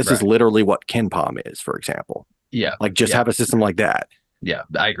 Like this is literally what KenPom is, for example. Yeah. Like just have a system like that. Yeah,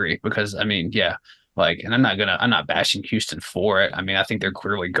 I agree, because I mean, like, and I'm not bashing Houston for it. I mean, I think they're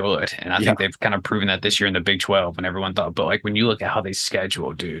clearly good, and I think they've kind of proven that this year in the Big 12 when everyone thought, but like when you look at how they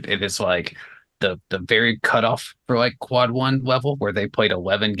schedule, dude, it is like the very cutoff for like quad 1 level where they played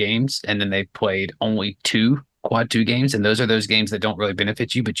 11 games and then they played only 2 quad 2 games, and those are those games that don't really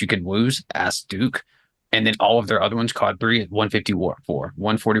benefit you, but you can lose. Ask Duke. And then all of their other ones, quad 3 at 154,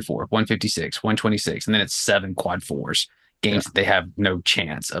 144, 156, 126, and then it's 7 quad 4s. Games that they have no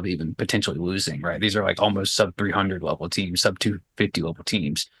chance of even potentially losing, right? These are like almost sub 300 level teams, sub 250 level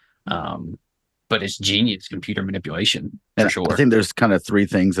teams. But it's genius computer manipulation for sure. I think there's kind of 3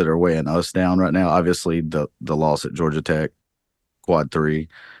 things that are weighing us down right now. Obviously, the loss at Georgia Tech, quad 3.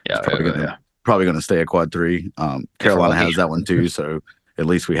 Probably going to stay at quad 3. Carolina has that one too, so at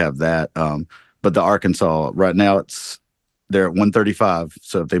least we have that. But the Arkansas right now, they're at 135.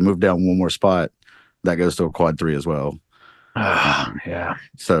 So if they move down one more spot, that goes to a quad 3 as well. Yeah.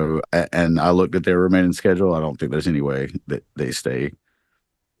 So, and I looked at their remaining schedule. I don't think there's any way that they stay.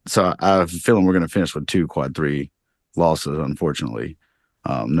 So I have a feeling we're going to finish with 2 quad 3 losses, unfortunately,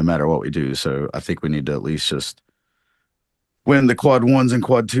 no matter what we do. So I think we need to at least just win the quad 1s and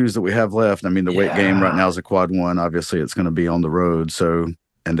quad 2s that we have left. I mean, the weight game right now is a quad 1. Obviously, it's going to be on the road. So,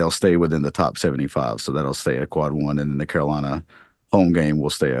 and they'll stay within the top 75. So that'll stay a quad 1. And then the Carolina home game will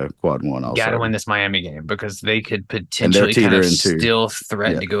stay a quad 1 also. Got to win this Miami game because they could potentially kind of still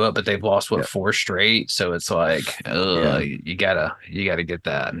threaten to go up, but they've lost 4 straight. So it's like, you gotta get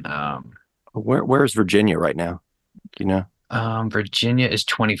that. Where's Virginia right now? Do you know? Virginia is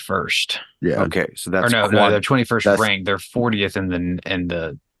 21st. Yeah. Okay, so that's no, they're 21st ranked. They're 40th in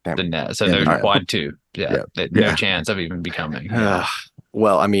the net. So they're quad 2. No chance of even becoming.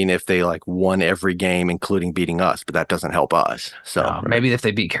 Well, I mean, if they like won every game, including beating us, but that doesn't help us. So maybe if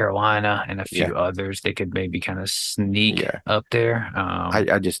they beat Carolina and a few others, they could maybe kind of sneak up there.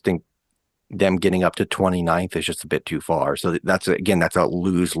 I just think them getting up to 29th is just a bit too far. So that's a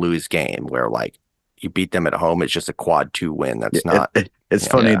lose game where like you beat them at home. It's just a quad 2 win. That's not. It's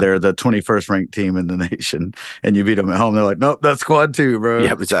funny. They're the 21st ranked team in the nation, and you beat them at home. They're like, nope, that's quad 2, bro.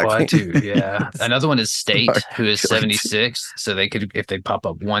 Yeah, exactly. Quad 2. Yeah. Another one is State, who is 76. So they could, if they pop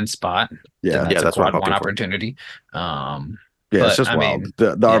up one spot, that's a quad 1 opportunity. It's just wild.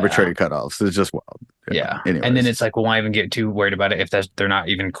 The arbitrary cutoffs is just wild. Yeah. And then it's like, well, why even get too worried about it if they're not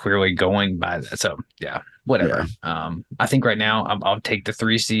even clearly going by that? So whatever. I think right now I'll take the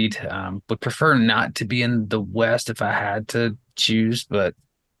 3 seed. Would prefer not to be in the West if I had to choose, but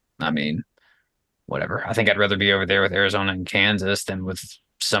I mean, whatever. I think I'd rather be over there with Arizona and Kansas than with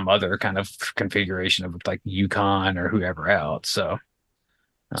some other kind of configuration of like UConn or whoever else. So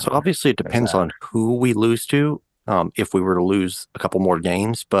obviously it depends on who we lose to. If we were to lose a couple more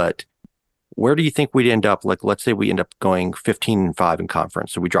games, but where do you think we'd end up? Like, let's say we end up going 15-5 in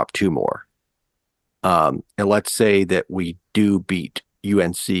conference, so we drop 2 more. And let's say that we do beat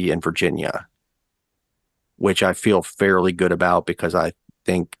UNC and Virginia, which I feel fairly good about because I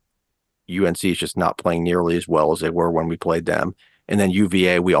think UNC is just not playing nearly as well as they were when we played them. And then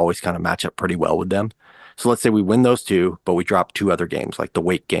UVA, we always kind of match up pretty well with them. So let's say we win those 2, but we drop 2 other games, like the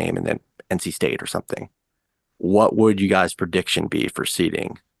Wake game and then NC State or something. What would you guys' prediction be for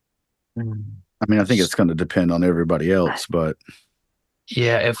seeding? I mean, I think it's going to depend on everybody else, but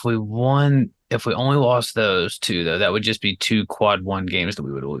if we only lost those 2, though, that would just be 2 quad 1 games that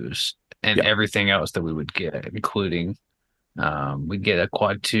we would lose, and everything else that we would get, including we'd get a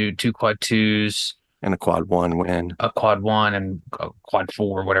quad 2, 2 quad 2s, and a quad 1 win, a quad 1, and a quad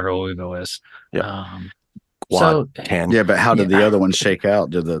 4, whatever Louisville is. Quad 10. Yeah, but how did the other ones shake out?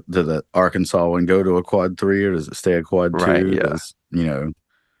 Did the Arkansas one go to a quad 3, or does it stay a quad 2? Right, yeah.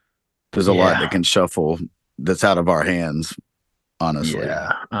 There's a lot that can shuffle that's out of our hands, honestly.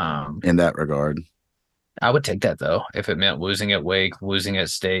 In that regard. I would take that, though, if it meant losing at Wake, losing at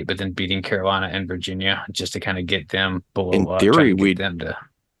State, but then beating Carolina and Virginia just to kind of get them below.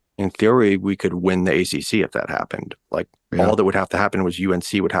 In theory, we could win the ACC if that happened. Like, all that would have to happen was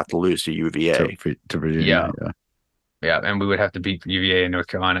UNC would have to lose to UVA. To Virginia. Yeah, and we would have to beat UVA and North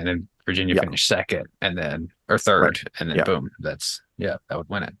Carolina, and then Virginia finish second, and then or third, and then boom, that would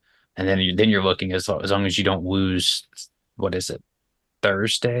win it. And then you're looking as long as you don't lose. What is it?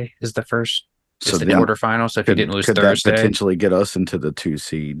 Thursday is the first. So the quarterfinal. So if you didn't lose Thursday, that potentially get us into the 2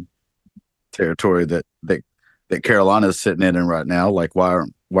 seed territory that Carolina's sitting in right now. Like, why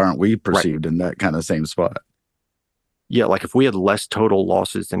aren't we perceived in that kind of same spot? Yeah, like if we had less total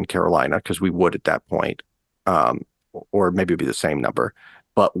losses than Carolina, because we would at that point, or maybe it'd be the same number,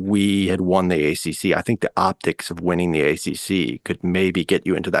 but we had won the ACC. I think the optics of winning the ACC could maybe get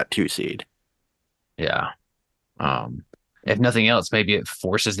you into that 2 seed. Yeah. If nothing else, maybe it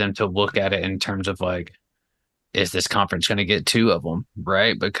forces them to look at it in terms of like, is this conference going to get 2 of them,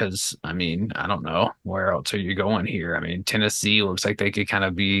 right? Because, I mean, I don't know. Where else are you going here? I mean, Tennessee looks like they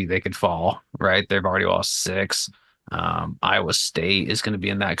could fall, right? They've already lost 6. Iowa State is going to be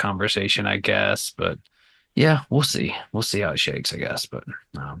in that conversation, I guess. But Yeah, we'll see. We'll see how it shakes, I guess. But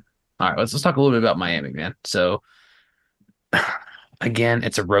all right, let's talk a little bit about Miami, man. So again,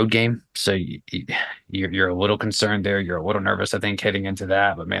 it's a road game, so you're a little concerned there. You're a little nervous, I think, heading into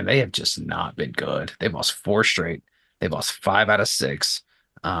that. But man, they have just not been good. They've lost four straight. They've lost 5 out of 6.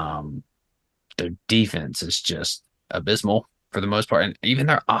 Um, their defense is just abysmal for the most part, and even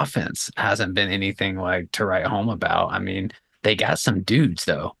their offense hasn't been anything like to write home about. I mean, they got some dudes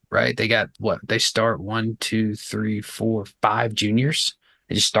though, right? They got what? They start 1, 2, 3, 4, 5 juniors.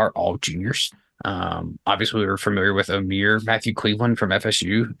 They just start all juniors. Obviously, we were familiar with Amir. Matthew Cleveland from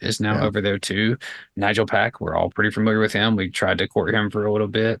FSU is now over there too. Nigel Pack, we're all pretty familiar with him. We tried to court him for a little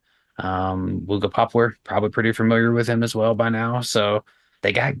bit. Luka Poplar, probably pretty familiar with him as well by now. So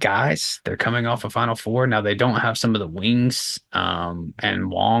they got guys. They're coming off a Final Four. Now they don't have some of the wings and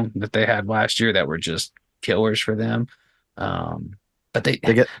Wong that they had last year that were just killers for them. But they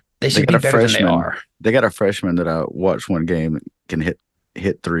should be better than they are. They got a freshman that I watched one game can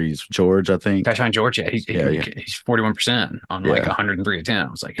hit threes. George, I think. Tyshon George, he's 41% on like 103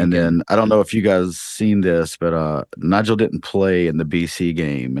 attempts. Like, and then I don't know if you guys seen this, but Nigel didn't play in the BC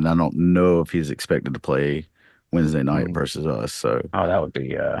game, and I don't know if he's expected to play Wednesday night versus us. So that would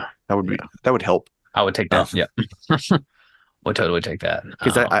be that would help. I would take that. Yeah, would totally take that.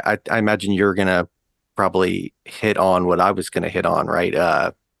 Because I imagine you're gonna probably hit on what I was gonna hit on,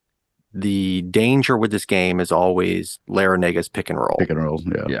 right? The danger with this game is always Larrañaga's pick and roll. Pick and roll,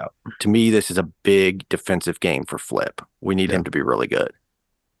 yeah. To me, this is a big defensive game for Flip. We need him to be really good.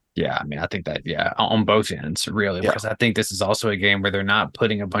 Yeah, I mean, I think that, on both ends, really, because I think this is also a game where they're not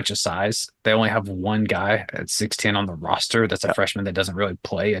putting a bunch of size. They only have one guy at 6'10" on the roster. That's a freshman that doesn't really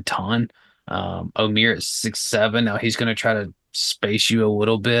play a ton. Amir is 6'7". Now he's going to try to space you a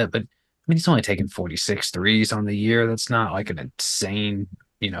little bit, but I mean, he's only taken 46 threes on the year. That's not like an insane,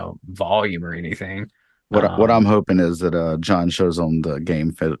 volume or anything. What I'm hoping is that John shows on the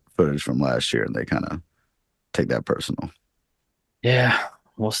game footage from last year and they kind of take that personal. Yeah,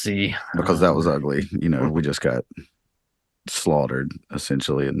 we'll see. Because that was ugly. We just got slaughtered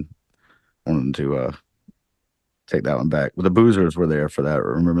essentially and wanted to take that one back. Well, the Boozers were there for that.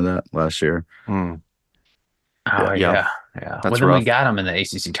 Remember that last year? Oh, yeah. That's well, then rough. we got them in the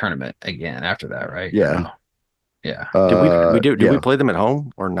ACC tournament again after that, right? Yeah. Yeah. Did we play them at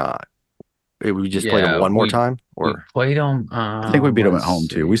home or not? We just played them one more time, or we played them. I think we beat them at home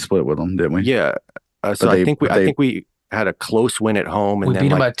too. We split with them, didn't we? Yeah. So I think we had a close win at home, and we then beat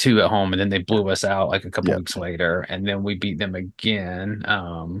them by 2 at home, and then they blew us out like a couple weeks later, and then we beat them again.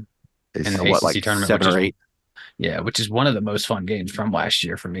 In the ACC tournament, 7 or 8. Yeah, which is one of the most fun games from last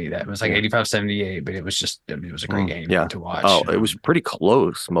year for me. That was like 85-78, but it was just, it was a great game to watch. Oh, it was pretty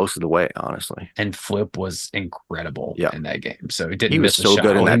close most of the way, honestly. And Flip was incredible in that game. So he didn't he miss was so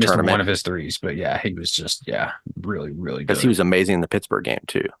good in that tournament. One of his threes, but he was just, really, really good. Because he was amazing in the Pittsburgh game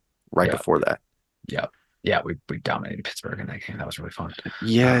too, before that. Yeah. Yeah, we dominated Pittsburgh in that game. That was really fun.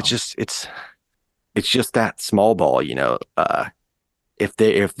 Yeah, it's just that small ball, If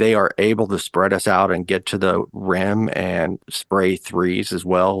they are able to spread us out and get to the rim and spray threes as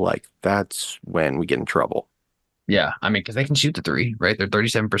well, like that's when we get in trouble. Yeah, I mean, because they can shoot the three, right? They're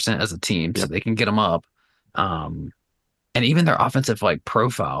 37% as a team, so they can get them up. And even their offensive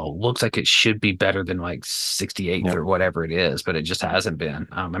profile looks like it should be better than 68th or whatever it is, but it just hasn't been.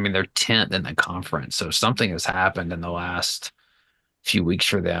 I mean, they're 10th in the conference, so something has happened in the last few weeks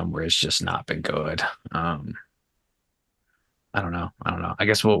for them where it's just not been good. I don't know. I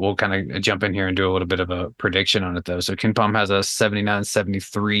guess we'll kind of jump in here and do a little bit of a prediction on it, though. So KenPom has a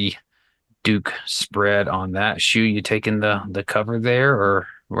 79-73 Duke spread on that. Shu, you taking the cover there, or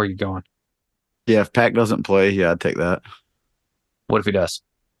where are you going? Yeah, if Pack doesn't play, I'd take that. What if he does?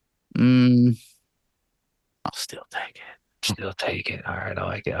 I'll still take it. Still take it. All right, I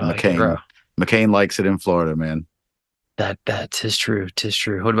like it. McCain likes it in Florida, man. That tis true. Tis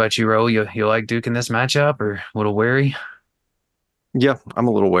true. What about you, Raul? You like Duke in this matchup, or a little wary? Yeah, I'm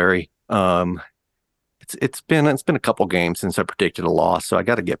a little wary. It's been a couple games since I predicted a loss, so I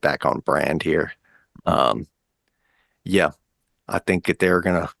got to get back on brand here. Yeah, I think that they're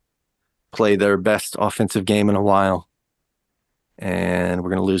gonna play their best offensive game in a while, and we're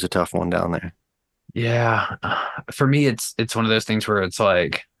gonna lose a tough one down there. Yeah, for me, it's one of those things where it's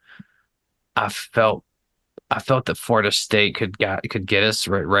like I felt that Florida State could get us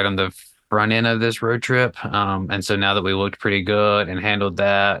right on the front end of this road trip. And so now that we looked pretty good and handled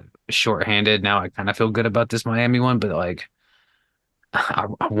that shorthanded, now I kind of feel good about this Miami one, but I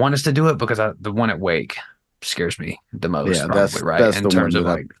want us to do it because the one at Wake scares me the most. Yeah, probably, that's right. That's in the terms one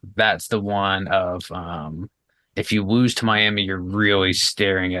of that's the one of if you lose to Miami, you're really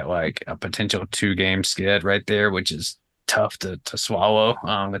staring at like a potential 2-game skid right there, which is tough to swallow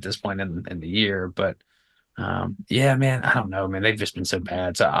at this point in the year. But yeah, man, I don't know, man. They've just been so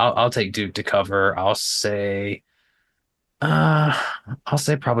bad. So I'll take Duke to cover. Uh, I'll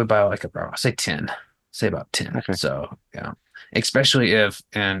say probably by like I'll say 10. Say about 10. Okay. So yeah. Especially if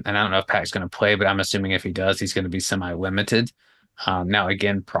and I don't know if Pac's going to play, but I'm assuming if he does, he's going to be semi-limited. Now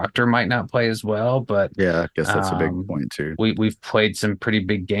again, Proctor might not play as well, but Yeah, I guess that's a big point too. we've played some pretty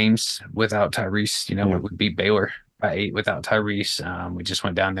big games without Tyrese. You know, we beat Baylor by 8 without Tyrese. We just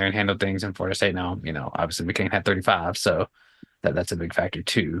went down there and handled things in Florida State. Now, you know, obviously we can't have 35, so that's a big factor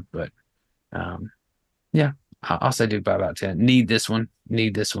too. But yeah, I'll say Duke by about 10. Need this one.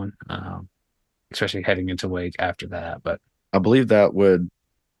 Especially heading into Wake after that. But I believe that would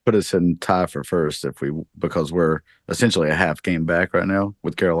put us in tie for first because we're essentially a half game back right now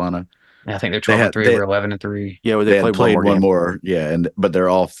with Carolina. I think they're 12-3. We're 11-3. Yeah, well, they played one game. more. Yeah, but they're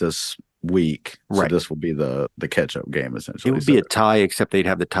off this week, so right. This will be the catch up game essentially. It would be a tie, except they'd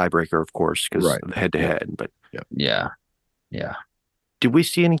have the tiebreaker, of course, because of the head to head. But yeah. Did we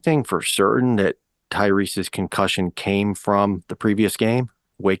see anything for certain that Tyrese's concussion came from the previous game,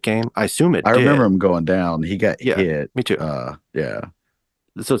 Wake game? I assume it. I remember him going down. He got hit. Me too. Yeah.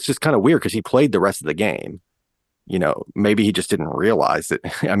 So it's just kind of weird because he played the rest of the game. You know, maybe he just didn't realize it.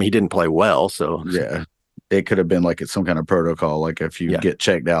 I mean, he didn't play well, so yeah, it could have been like it's some kind of protocol. Like if you get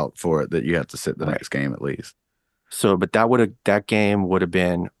checked out for it, that you have to sit the next game at least. So, but that game would have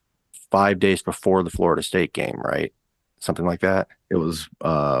been 5 days before the Florida State game, right? Something like that. It was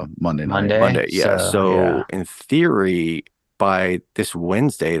Monday night. Monday, yeah. So in theory, by this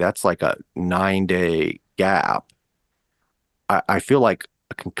Wednesday, that's like a 9-day gap. I feel like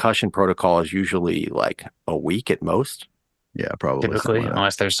a concussion protocol is usually like a week at most. Yeah, probably. Typically,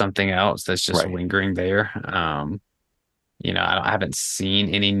 unless there's something else that's just lingering there. You know, I haven't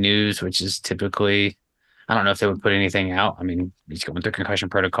seen any news, which is typically, I don't know if they would put anything out. I mean, he's going through concussion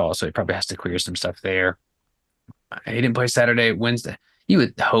protocol, so he probably has to clear some stuff there. He didn't play Saturday, Wednesday. You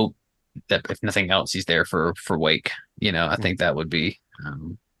would hope that if nothing else, he's there for Wake. You know, I think that would be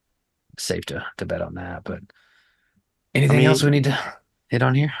safe to bet on that. But anything else we need to hit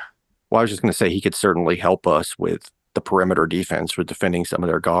on here? Well, I was just going to say he could certainly help us with the perimeter defense with defending some of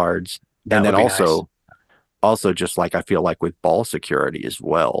their guards. And then also just like I feel like with ball security as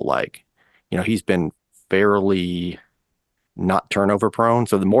well. Like, you know, he's been fairly not turnover prone.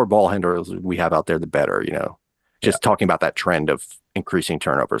 So the more ball handlers we have out there, the better, you know. Just talking about that trend of increasing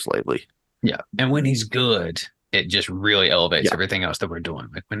turnovers lately. Yeah. And when he's good, it just really elevates everything else that we're doing.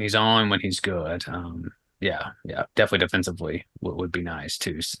 Like when he's good. Definitely defensively would be nice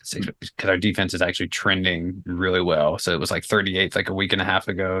too. Because our defense is actually trending really well. So it was like 38th like a week and a half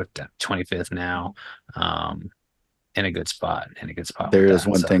ago, 25th now. In a good spot. There is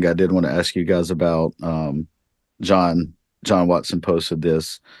one thing I did want to ask you guys about. John Watson posted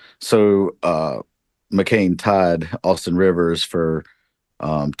this. So McCain tied Austin Rivers for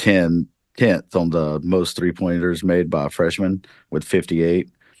 10th on the most 3-pointers made by a freshman with 58.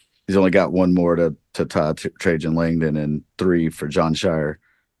 He's only got one more to tie Trajan Langdon and 3 for John Shire.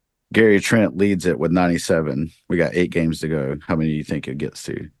 Gary Trent leads it with 97. We got 8 games to go. How many do you think it gets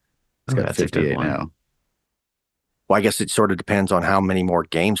to? It's got 58 now. Well, I guess it sort of depends on how many more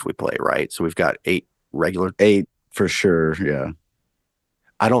games we play, right? So we've got 8 regular. 8 for sure, yeah.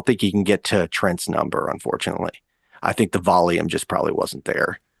 I don't think he can get to Trent's number, unfortunately. I think the volume just probably wasn't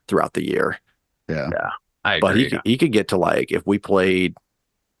there throughout the year. Yeah. I agree. But he could get to like, if we played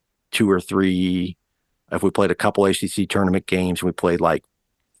 2 or 3, if we played a couple ACC tournament games, we played like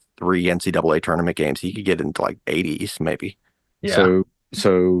 3 NCAA tournament games, he could get into like 80s maybe. Yeah.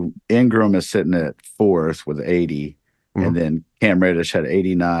 So Ingram is sitting at 4th with 80, and then Cam Reddish had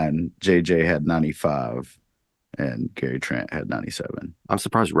 89, JJ had 95. And Gary Trent had 97. I'm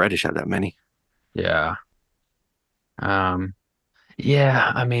surprised Reddish had that many. Yeah. I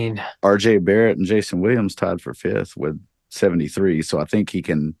mean, RJ Barrett and Jason Williams tied for 5th with 73. So I think he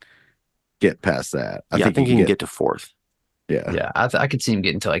can get past that. I think he can get to 4th. Yeah. Yeah. I could see him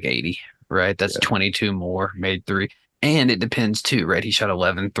getting to like 80, right? That's 22 more, made 3. And it depends too, right? He shot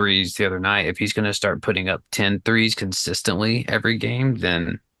 11 threes the other night. If he's going to start putting up 10 threes consistently every game,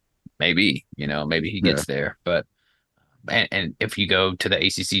 then maybe he gets there. But and if you go to the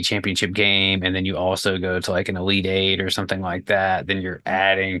ACC championship game and then you also go to like an Elite 8 or something like that, then you're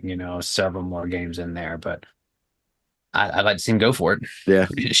adding, several more games in there. But I'd like to see him go for it. Yeah.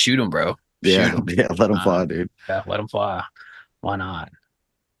 Shoot him, bro. Yeah. Yeah. Let him fly, dude. Yeah. Let him fly. Why not?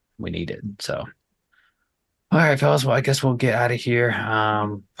 We need it. So, All right, fellas. Well, I guess we'll get out of here.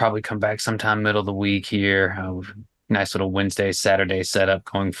 Probably come back sometime middle of the week here. Nice little Wednesday, Saturday setup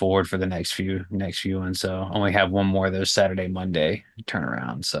going forward for the next few. And so only have one more of those Saturday, Monday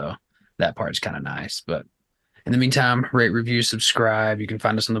turnaround. So that part's kind of nice. But in the meantime, rate, review, subscribe. You can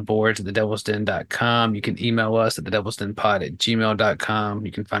find us on the boards at thedevilsden.com. You can email us at thedevilsdenpod@gmail.com.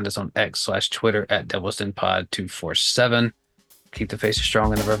 You can find us on X/Twitter at devilsdenpod247. Keep the faces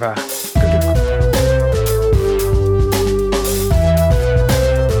strong and the river high.